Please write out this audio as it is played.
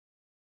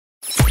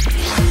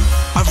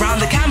around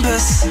the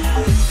campus,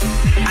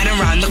 and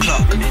around the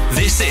clock.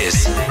 This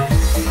is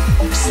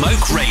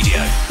Smoke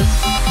Radio.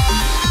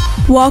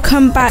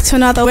 Welcome back to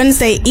another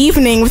Wednesday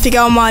evening with your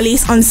girl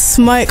Marlies on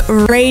Smoke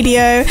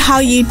Radio. How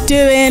you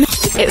doing?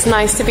 It's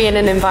nice to be in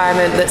an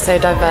environment that's so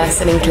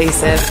diverse and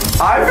inclusive.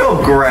 I feel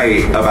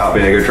great about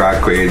being a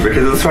drag queen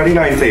because it's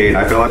 2019.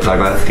 I feel like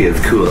diversity is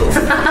cool.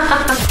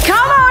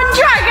 Come on,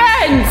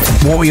 dragons!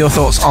 What were your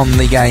thoughts on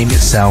the game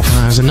itself?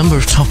 There's a number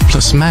of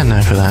topless men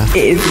over there.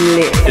 It is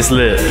lit. It's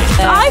lit.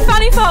 I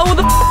fanny fart all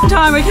the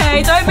time,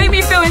 okay? Don't make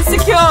me feel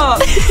insecure.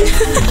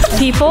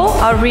 People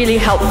are really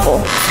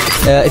helpful.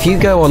 If you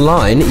go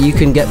online, you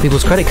can get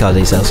people's credit card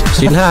details.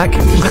 Student hack.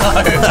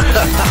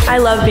 I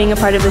love being a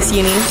part of this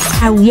uni.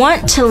 I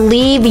want to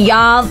leave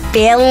y'all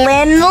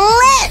feeling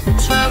lit.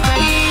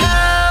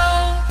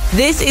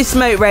 This is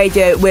Smoke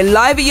Radio. We're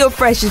live at your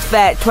Freshers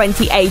Fair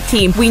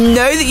 2018. We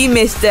know that you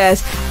missed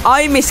us.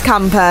 I miss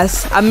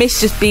campus. I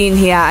miss just being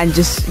here and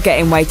just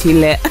getting way too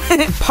lit.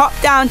 Pop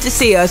down to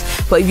see us,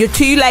 but if you're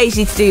too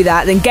lazy to do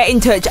that, then get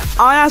in touch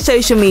on our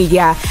social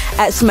media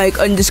at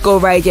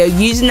smoke_radio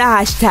using the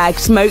hashtag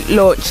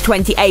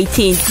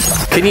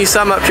SmokeLaunch2018. Can you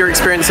sum up your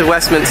experience of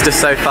Westminster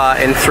so far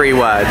in 3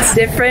 words?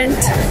 Different,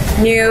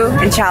 new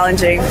and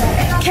challenging.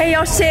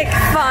 Chaotic,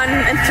 fun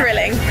and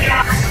thrilling.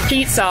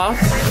 Pizza,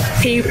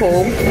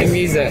 people and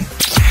music.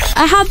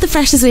 I had the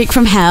Freshers Week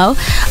from hell.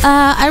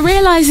 I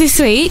realised this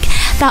week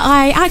that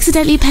I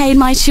accidentally paid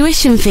my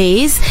tuition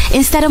fees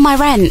instead of my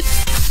rent.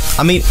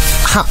 I mean,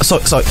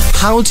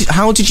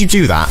 how did you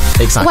do that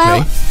exactly?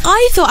 Well,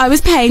 I thought I was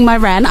paying my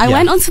rent. I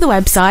went onto the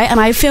website and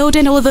I filled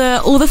in all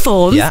the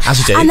forms. Yeah, as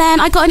you do. And then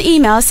I got an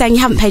email saying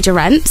you haven't paid your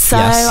rent. So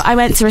I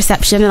went to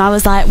reception and I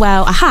was like,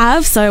 well, I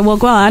have, so we'll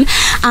go on.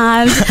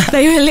 And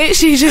they were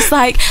literally just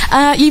like,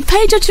 you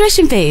paid your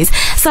tuition fees.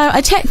 So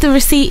I checked the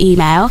receipt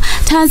email.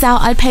 Turns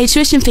out I paid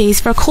tuition fees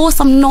for a course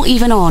I'm not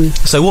even on.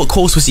 So what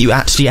course was it you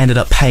actually ended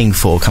up paying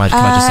for? Can I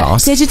just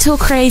ask? Digital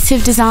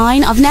creative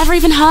design. I've never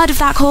even heard of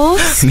that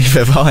course.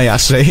 Neither have I,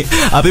 actually.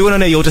 But we want to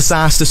know your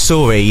disaster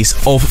stories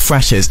of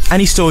freshers.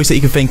 Any stories that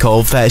you can think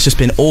of that it's just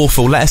been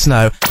awful, let us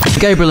know.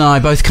 Gabriel and I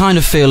both kind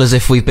of feel as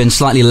if we've been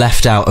slightly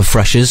left out of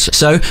freshers,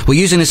 so we're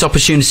using this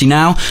opportunity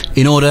now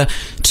in order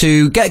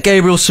to get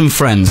Gabriel some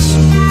friends.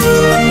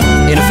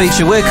 In a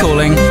feature we're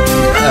calling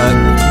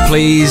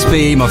Please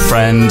Be My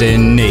Friend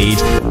in Need.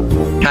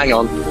 Hang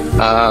on.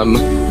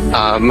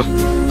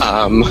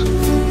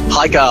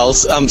 Hi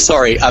girls, I'm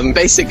sorry.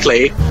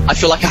 Basically, I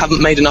feel like I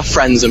haven't made enough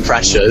friends and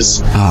freshers.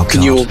 Oh,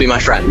 Can you all be my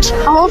friend?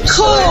 Oh,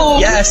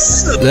 cool.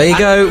 Yes. There you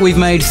go, we've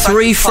made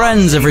 3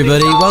 friends,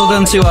 everybody. Well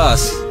done to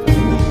us.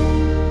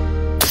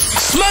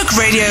 Smoke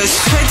Radio's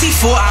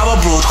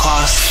 24-hour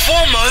broadcast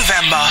for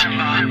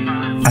Movember.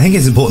 I think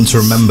it's important to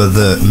remember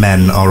that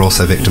men are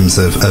also victims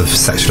of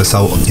sexual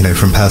assault, you know,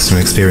 from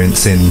personal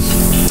experience in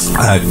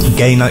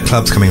gay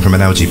nightclubs, coming from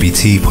an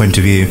LGBT point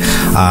of view.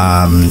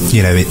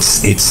 You know,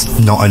 it's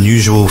not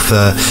unusual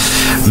for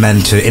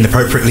men to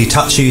inappropriately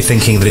touch you,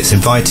 thinking that it's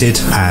invited,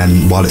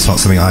 and while it's not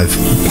something I've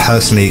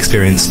personally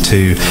experienced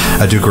to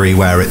a degree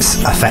where it's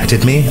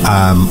affected me,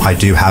 I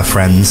do have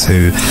friends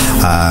who,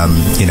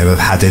 you know, have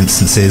had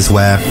instances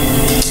where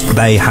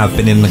they have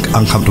been in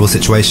uncomfortable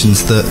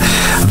situations that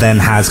then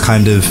has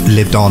kind of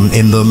lived on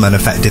in them and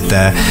affected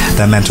their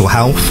mental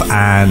health,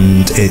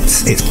 and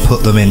it's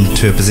put them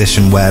into a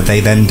position where they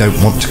then don't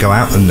want to go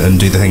out and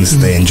do the things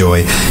that they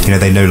enjoy. You know,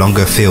 they no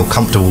longer feel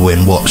comfortable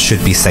in what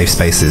should be safe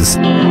spaces.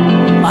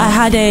 I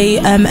had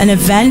an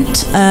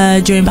event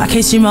during Black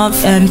History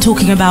Month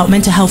talking about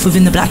mental health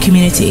within the black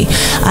community,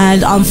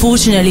 and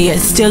unfortunately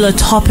it's still a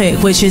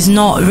topic which is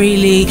not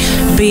really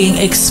being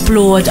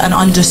explored and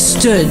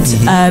understood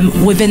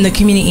within the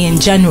community in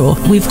general.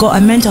 We've got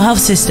a mental health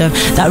system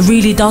that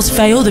really does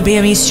fail the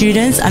BME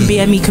students and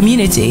BME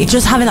community.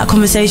 Just having that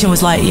conversation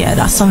was like, yeah,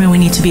 that's something we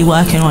need to be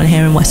working on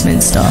here in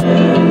Westminster.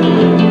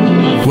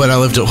 When I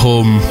lived at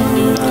home,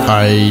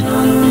 I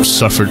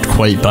suffered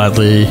quite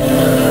badly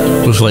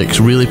with like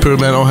really poor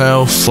mental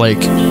health, like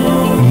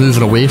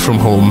moving away from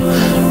home.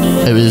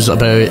 It was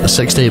about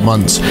 6 to 8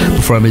 months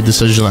before I made the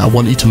decision that I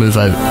wanted to move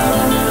out,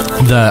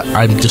 that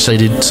I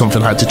decided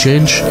something had to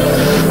change.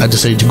 I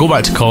decided to go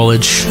back to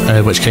college,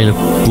 which kind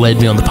of led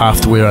me on the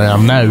path to where I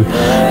am now,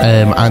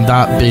 and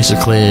that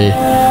basically,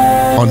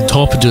 on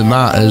top of doing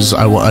that, is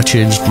I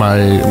changed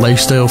my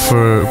lifestyle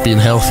for being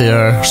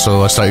healthier.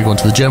 So I started going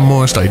to the gym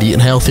more, started eating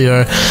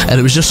healthier, and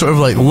it was just sort of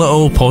like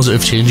little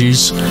positive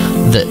changes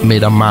that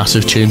made a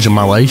massive change in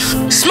my life.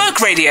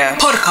 Smoke Radio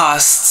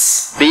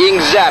podcasts. Being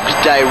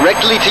zapped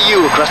directly to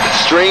you across the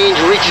strange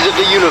reaches of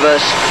the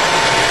universe.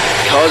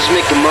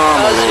 Cosmic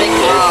Marmalade.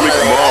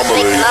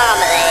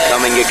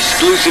 Coming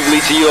exclusively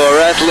to your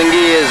earthling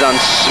ears on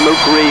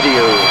Smoke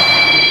Radio.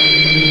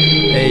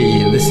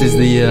 Hey, this is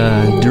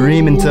the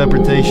dream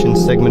interpretation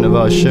segment of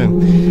our show,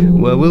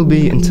 where we'll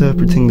be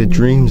interpreting the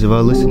dreams of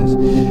our listeners.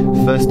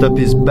 First up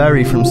is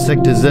Barry from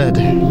Sector Z.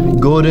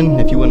 Gordon,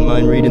 if you wouldn't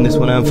mind reading this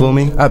one out for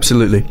me.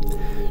 Absolutely.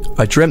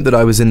 I dreamt that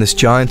I was in this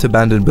giant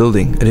abandoned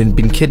building and had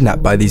been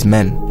kidnapped by these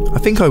men. I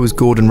think I was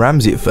Gordon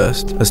Ramsay at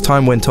first. As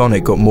time went on,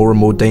 it got more and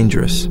more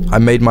dangerous. I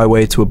made my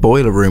way to a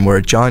boiler room where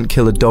a giant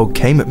killer dog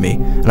came at me,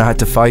 and I had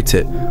to fight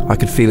it. I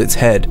could feel its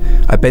head.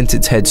 I bent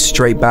its head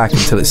straight back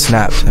until it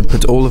snapped and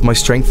put all of my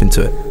strength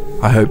into it.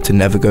 I hope to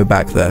never go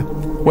back there.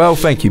 Well,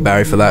 thank you,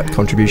 Barry, for that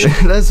contribution.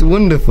 That's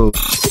wonderful.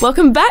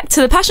 Welcome back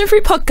to the Passion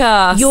Fruit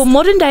Podcast, your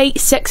modern day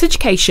sex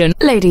education.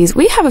 Ladies,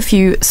 we have a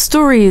few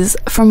stories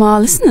from our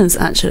listeners,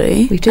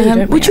 actually. We do, don't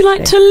we, would you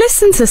like to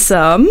listen to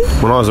some?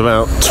 When I was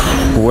about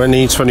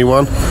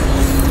 21,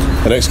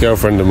 an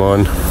ex-girlfriend of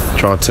mine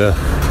tried to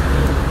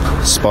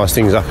spice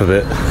things up a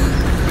bit,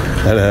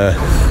 and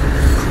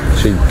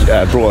she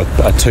brought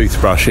a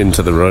toothbrush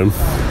into the room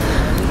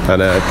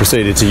and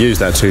proceeded to use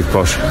that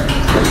toothbrush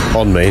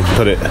on me,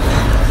 put it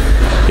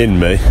in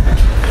me,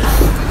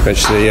 which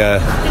she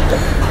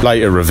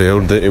later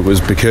revealed that it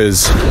was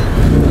because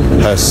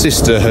her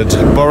sister had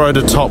borrowed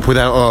a top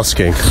without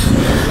asking,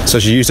 so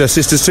she used her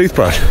sister's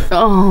toothbrush.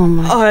 Oh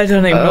my. I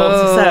don't even know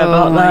what to say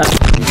about that.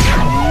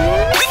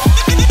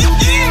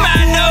 You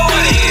might know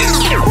what it is.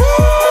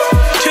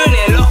 Tune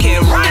in, lock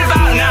in right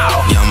about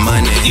now. Your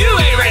money. You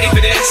ain't ready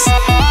for this.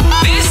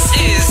 This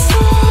is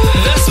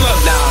the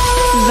Smoke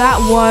Down. That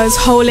was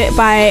Hold It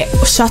by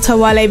Shatta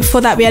Wale.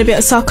 Before that, we had a bit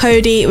of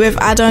Sarkodie with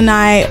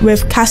Adonai,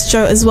 with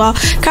Castro as well.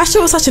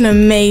 Castro was such an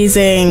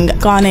amazing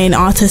Ghanaian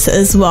artist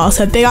as well.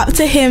 So big up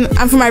to him.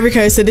 I'm from Ivory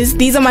Coast, so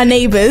these are my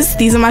neighbours.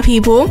 These are my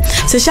people.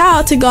 So shout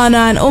out to Ghana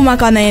and all my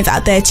Ghanaians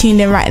out there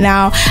tuned in right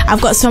now.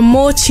 I've got some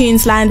more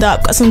tunes lined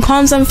up. Got some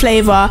Calms and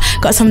Flavor.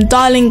 Got some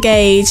Darling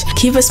Gage.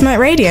 Keep it Smoke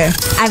Radio.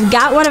 I've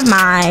got one of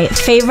my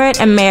favorite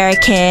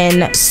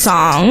American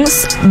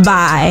songs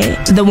by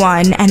the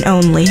one and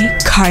only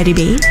Cardi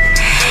B.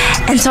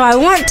 And so I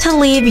want to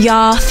leave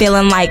y'all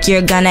feeling like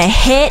you're gonna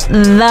hit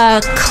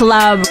the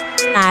club.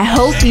 I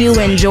hope you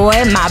enjoy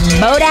my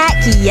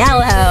Bodak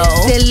Yellow.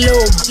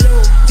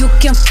 You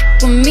can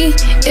f with me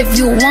if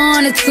you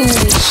wanted to.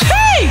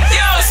 Hey!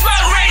 Yo,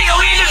 Smoke Radio,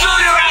 we in the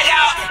building right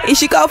now.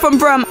 It's your girl from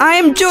Brum. I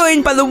am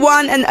joined by the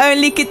one and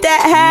only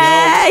Cadet.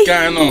 Hey! What's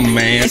going on,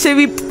 man? So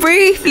we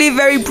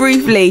very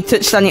briefly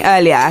touched on it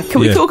earlier.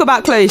 Can we talk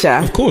about closure?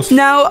 Of course.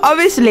 Now,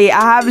 obviously,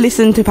 I have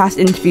listened to past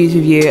interviews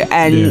with you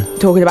and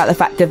talking about the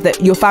fact of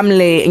that your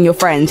family and your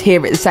friends hear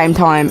it at the same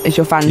time as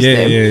your fans do.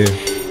 Yeah.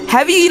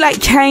 Have you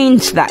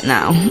changed that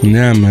now?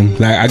 Yeah, man.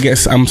 I get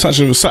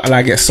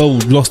so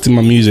lost in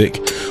my music,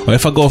 or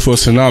if I go through a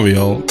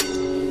scenario,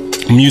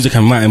 music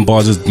and writing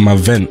bars is my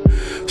vent.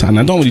 So, and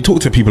I don't really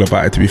talk to people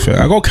about it, to be fair.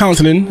 I go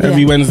counselling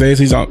every Wednesday.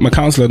 So my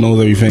counsellor knows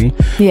everything.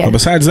 Yeah. But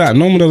besides that,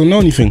 no one doesn't know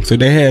anything. So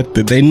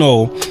they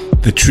know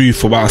the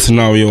truth about a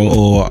scenario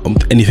or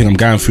anything I'm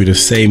going through the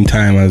same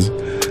time as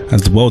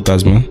the world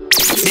does, man.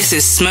 This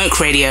is Smoke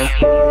Radio.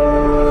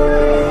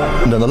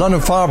 And the London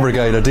Fire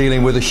Brigade are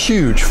dealing with a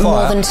huge fire.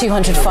 More than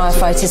 200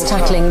 firefighters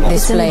tackling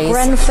this blaze. In a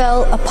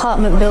Grenfell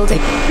apartment building.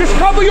 Just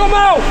cover your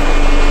mouth!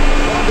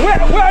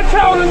 Wear a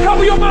towel and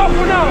cover your mouth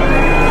for now!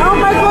 Oh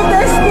my God,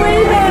 they're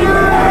screaming!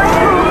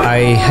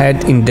 I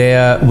had in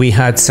there, we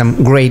had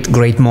some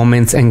great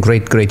moments and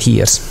great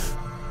years.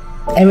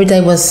 Every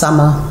day was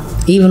summer.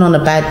 Even on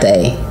a bad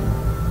day,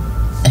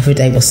 every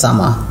day was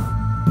summer.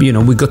 You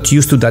know, we got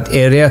used to that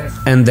area,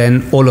 and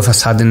then all of a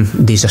sudden,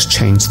 this just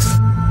changed.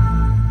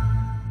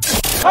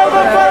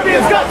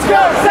 Homophobia's got to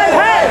go! Say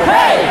hey,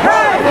 hey,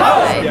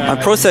 hey, hey! I'm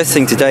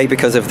protesting today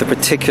because of the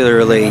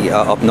particularly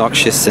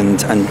obnoxious and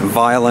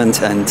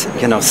violent and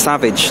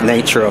savage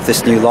nature of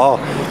this new law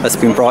that's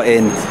been brought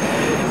in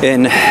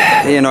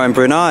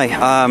Brunei.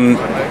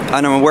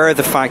 And I'm aware of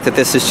the fact that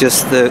this is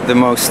just the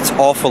most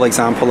awful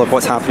example of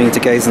what's happening to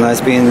gays and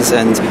lesbians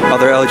and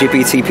other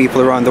LGBT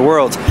people around the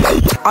world.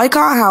 I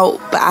can't help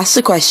but ask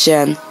the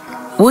question,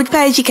 would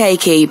Paige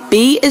Keiki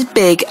be as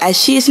big as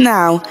she is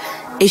now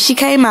if she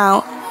came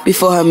out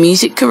before her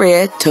music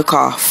career took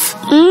off?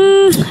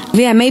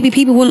 Yeah, maybe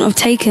people wouldn't have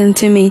taken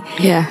to me.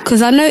 Yeah.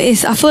 Because I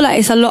feel like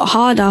it's a lot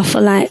harder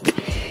for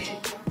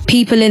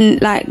people in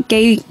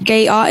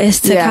gay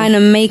artists to kind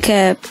of make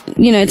a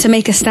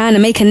stand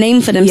and make a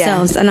name for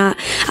themselves. And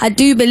I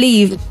do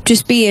believe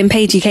just being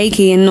Paige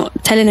Keiki and not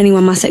telling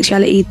anyone my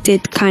sexuality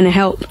did kind of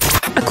help.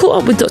 I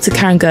caught up with Dr.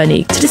 Karen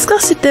Gurney to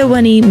discuss if there were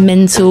any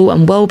mental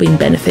and wellbeing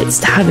benefits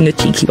to having a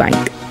cheeky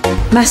wank.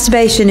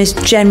 Masturbation is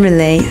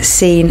generally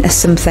seen as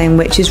something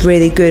which is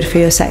really good for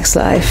your sex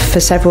life for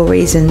several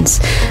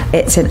reasons.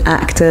 It's an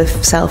act of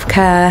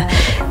self-care.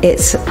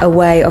 It's a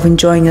way of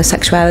enjoying your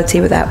sexuality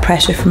without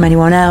pressure from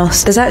anyone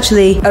else. There's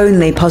actually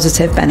only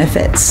positive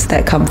benefits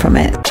that come from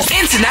it.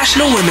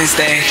 International Women's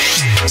Day.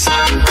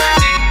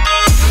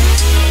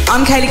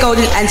 I'm Kaylee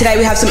Golden, and today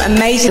we have some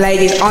amazing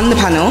ladies on the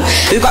panel.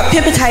 We've got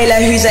Pippa Taylor,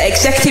 who's an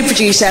executive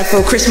producer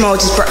for Chris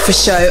Moulds'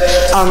 breakfast show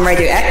on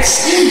Radio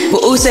X.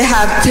 We'll also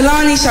have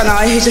Talani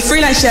Shana, who's a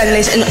freelance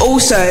journalist and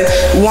also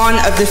one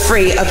of the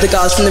three of the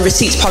girls from the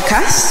Receipts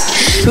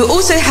podcast. We'll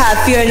also have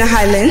Fiona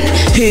Hyland,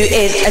 who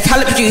is a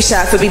talent producer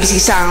for BBC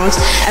Sounds.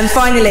 And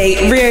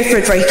finally, Rio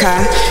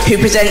Frederica, who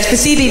presents for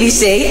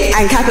CBBC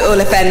and Capital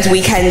FM's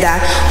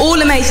Weekender.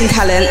 All amazing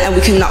talent, and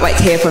we cannot wait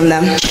to hear from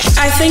them.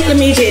 I think the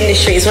media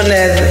industry is one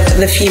of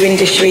the few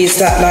industries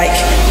that, like,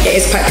 it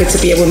is quite good to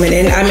be a woman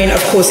in. I mean,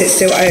 of course, it's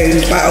still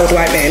owned by old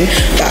white men,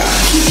 but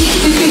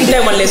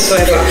no one lives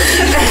forever.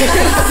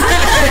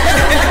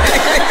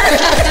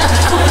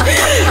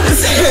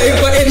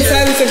 But in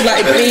terms of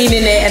like being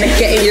in it and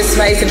getting your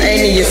space and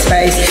owning your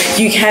space,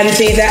 you can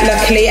do that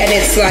luckily, and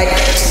it's like,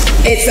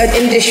 it's an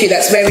industry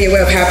that's very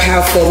aware of how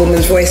powerful a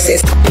woman's voice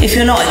is. If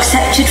you're not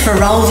accepted for a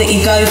role that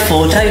you go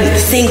for, don't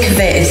think of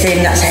it as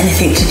in that's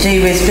anything to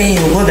do with being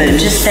a woman.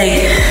 Just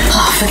think,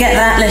 forget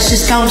that, let's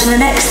just go on to the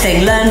next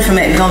thing, learn from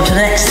it and go on to the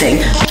next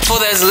thing. For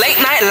those late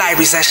night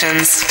library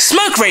sessions,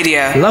 Smoke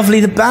Radio. Lovely,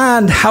 the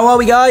band. How are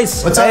we,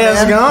 guys? What's up, man?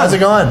 How's it going? How's it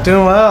going?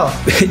 Doing well.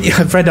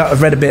 I've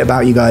read a bit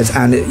about you guys,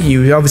 and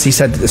you obviously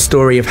said that the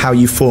story of how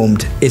you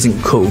formed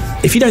isn't cool.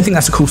 If you don't think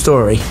that's a cool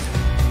story,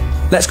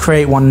 let's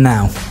create one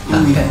now.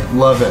 Okay.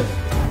 Love it.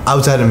 I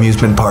was at an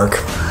amusement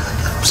park.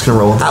 I'm just gonna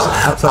roll with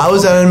this. I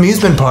was at an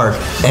amusement park,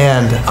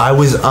 and I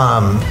went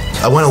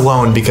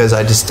alone because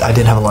I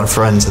didn't have a lot of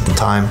friends at the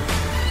time,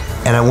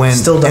 and I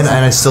went and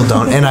I still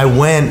don't. And I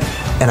went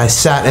and I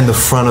sat in the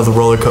front of the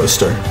roller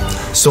coaster.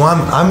 So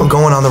I'm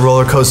going on the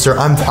roller coaster.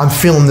 I'm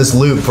feeling this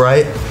loop,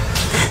 right?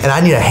 And I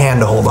need a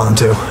hand to hold on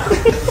to.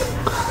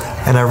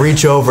 And I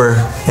reach over,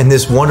 and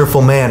this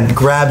wonderful man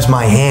grabs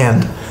my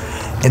hand,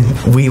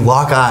 and we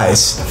lock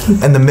eyes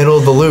in the middle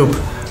of the loop.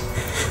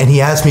 And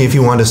he asked me if he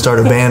wanted to start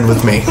a band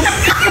with me.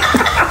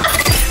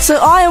 So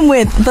I am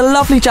with the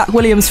lovely Jack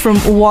Williams from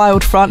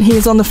Wildfront. He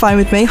is on the phone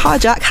with me. Hi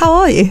Jack, how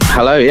are you?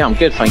 Hello, yeah, I'm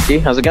good, thank you.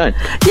 How's it going?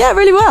 Yeah,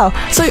 really well.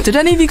 So did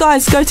any of you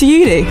guys go to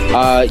uni?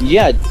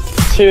 Yeah,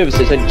 two of us.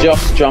 So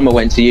Josh, drummer,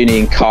 went to uni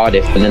in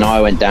Cardiff, and then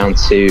I went down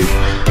to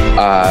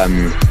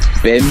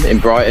BIM in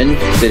Brighton.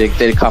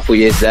 Did a couple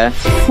years there.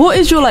 What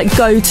is your like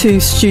go-to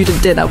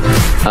student dinner?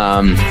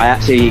 I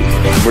actually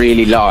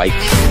really like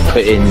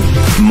putting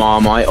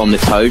Marmite on the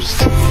toast.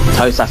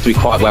 Toast has to be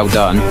quite well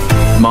done.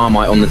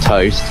 Marmite on the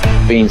toast,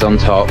 beans on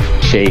top,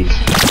 cheese.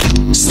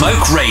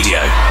 Smoke Radio.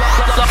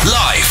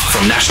 Live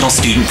from National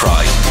Student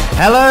Pride.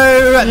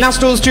 Hello,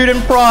 National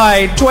Student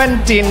Pride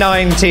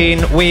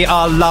 2019. We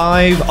are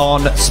live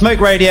on Smoke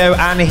Radio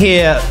and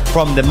here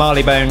from the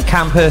Marylebone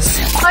campus.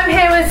 I'm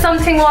here with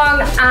Something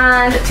Wrong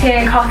and Tea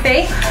and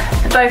Coffee,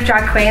 both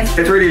drag queens.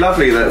 It's really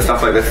lovely that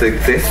stuff like this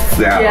exists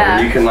now.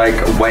 Yeah. You can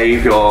like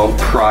wave your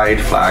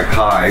pride flag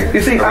high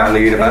around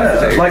the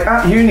university. Yeah, like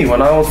at uni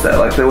when I was there,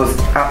 like there was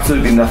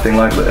absolutely nothing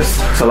like this.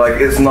 So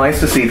like it's nice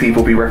to see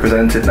people be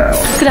represented now.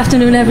 Good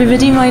afternoon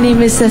everybody, my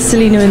name is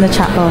Selena in the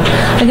chat bar.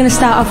 I'm going to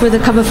start off with a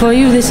cover for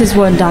you. This is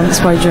One Dance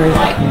by Drew.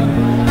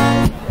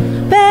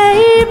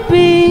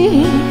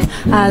 Baby,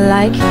 I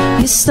like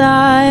your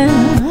style.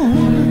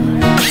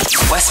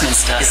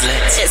 Westminster is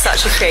lit. It's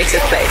such a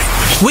creative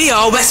place. We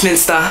are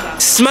Westminster.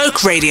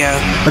 Smoke Radio.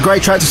 A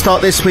great track to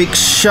start this week's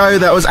show.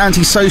 That was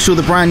Antisocial,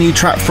 the brand new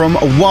track from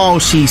While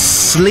She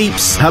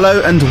Sleeps.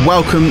 Hello and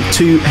welcome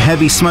to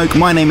Heavy Smoke.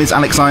 My name is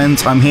Alex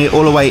Irons. I'm here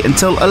all the way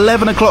until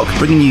 11 o'clock,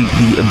 bringing you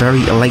the very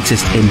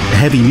latest in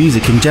heavy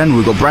music in general.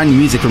 We've got brand new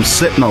music from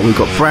Slipknot. We've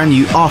got brand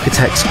new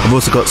Architects. We've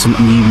also got some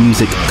new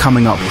music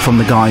coming up from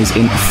the guys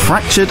in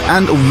Fractured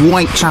and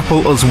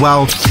Whitechapel as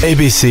well.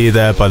 ABC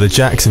there by the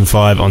Jackson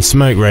 5 on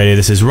Smoke Radio.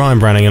 This is Ryan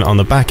Brannigan on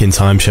the Back in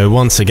Time show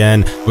once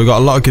again. We've got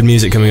a lot of good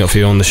music coming up for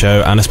you on the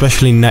show, and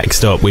especially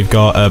next up we've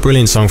got a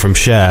brilliant song from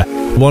Cher.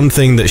 One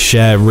thing that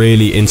Cher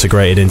really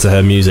integrated into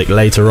her music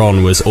later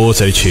on was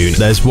auto-tune.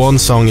 There's one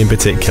song in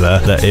particular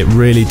that it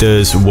really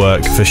does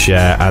work for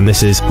Cher, and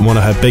this is one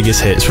of her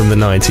biggest hits from the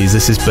 90s.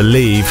 This is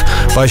Believe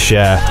by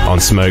Cher on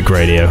Smoke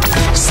Radio.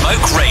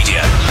 Smoke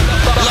Radio.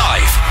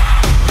 Live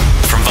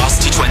from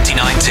Varsity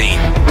 2019.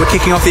 We're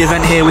kicking off the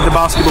event here with the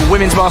basketball,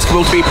 women's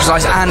basketball to be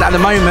precise, and at the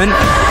moment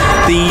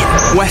the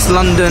West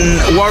London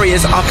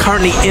Warriors are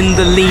currently in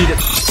the lead.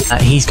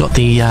 He's got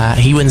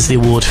he wins the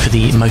award for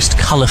the most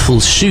colourful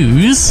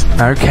shoes.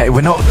 Okay,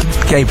 we're not,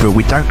 Gabriel,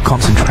 we don't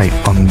concentrate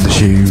on the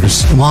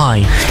shoes.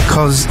 Why?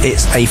 Because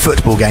it's a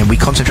football game. We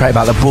concentrate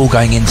about the ball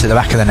going into the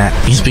back of the net.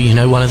 Yes, but you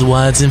know one of the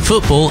words in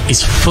football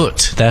is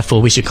foot.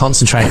 Therefore, we should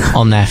concentrate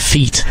on their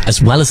feet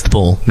as well as the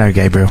ball. No,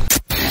 Gabriel.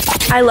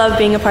 I love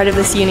being a part of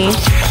this uni.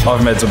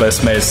 I've made the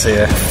best mates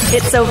here.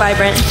 It's so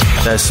vibrant.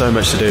 There's so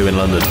much to do in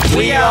London.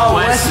 We are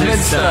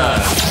Westminster.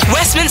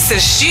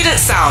 Westminster's student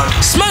sound.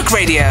 Smoke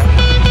Radio.